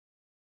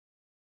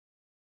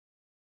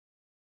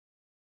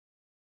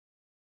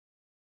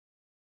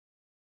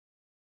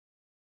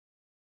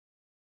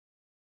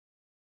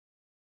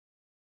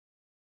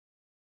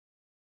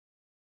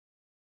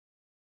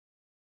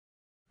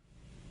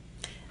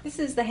This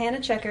is the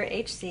Hanna Checker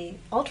HC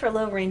Ultra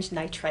Low Range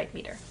Nitrite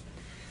meter.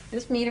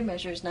 This meter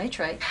measures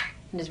nitrite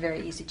and is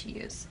very easy to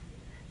use.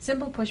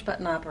 Simple push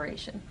button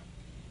operation.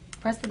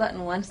 Press the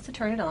button once to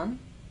turn it on.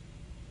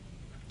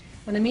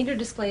 When the meter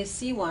displays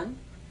C1,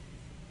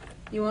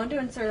 you want to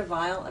insert a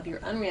vial of your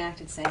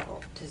unreacted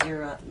sample to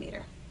zero out the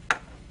meter.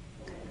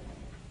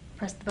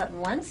 Press the button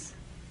once.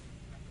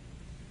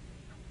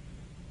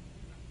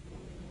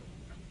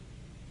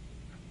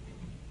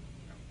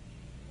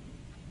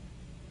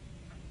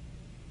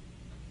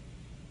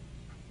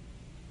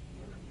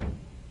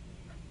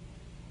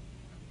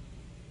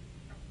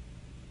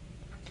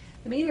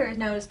 The meter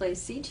now displays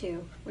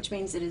C2, which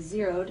means it is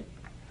zeroed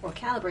or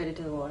calibrated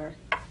to the water.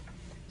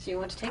 So you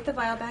want to take the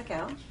vial back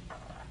out,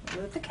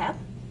 remove the cap,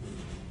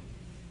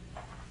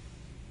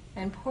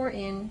 and pour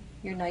in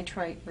your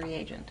nitrite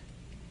reagent.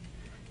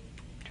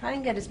 Try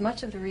and get as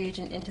much of the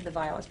reagent into the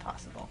vial as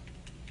possible.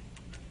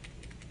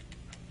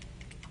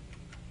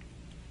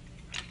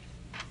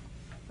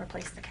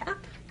 Replace the cap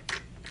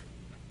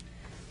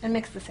and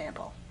mix the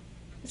sample.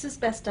 This is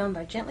best done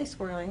by gently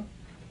swirling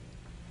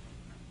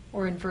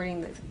or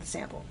inverting the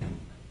sample.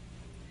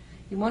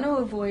 You want to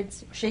avoid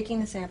shaking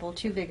the sample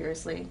too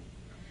vigorously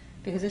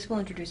because this will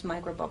introduce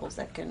microbubbles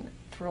that can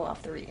throw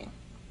off the reading.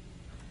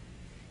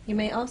 You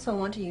may also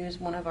want to use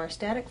one of our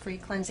static-free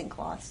cleansing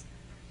cloths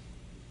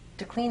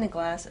to clean the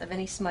glass of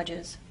any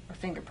smudges or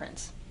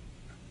fingerprints.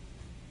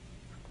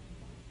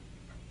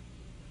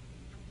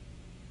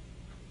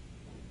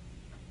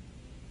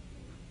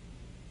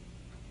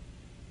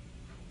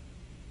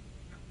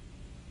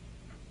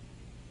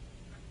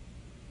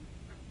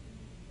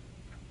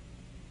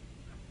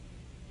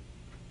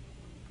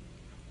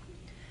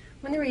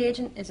 When the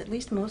reagent is at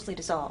least mostly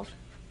dissolved,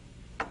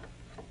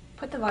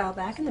 put the vial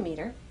back in the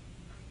meter,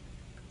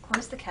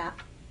 close the cap,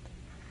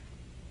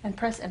 and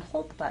press and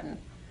hold the button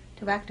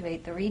to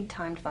activate the read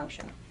timed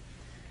function.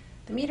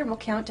 The meter will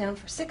count down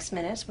for 6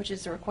 minutes, which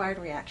is the required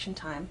reaction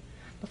time,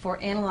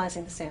 before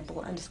analyzing the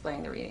sample and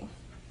displaying the reading.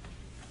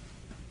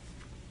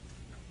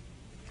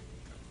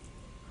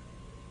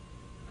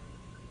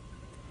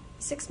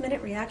 The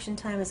 6-minute reaction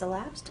time has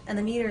elapsed, and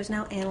the meter is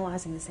now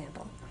analyzing the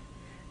sample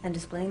and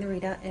displaying the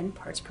readout in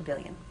parts per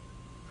billion.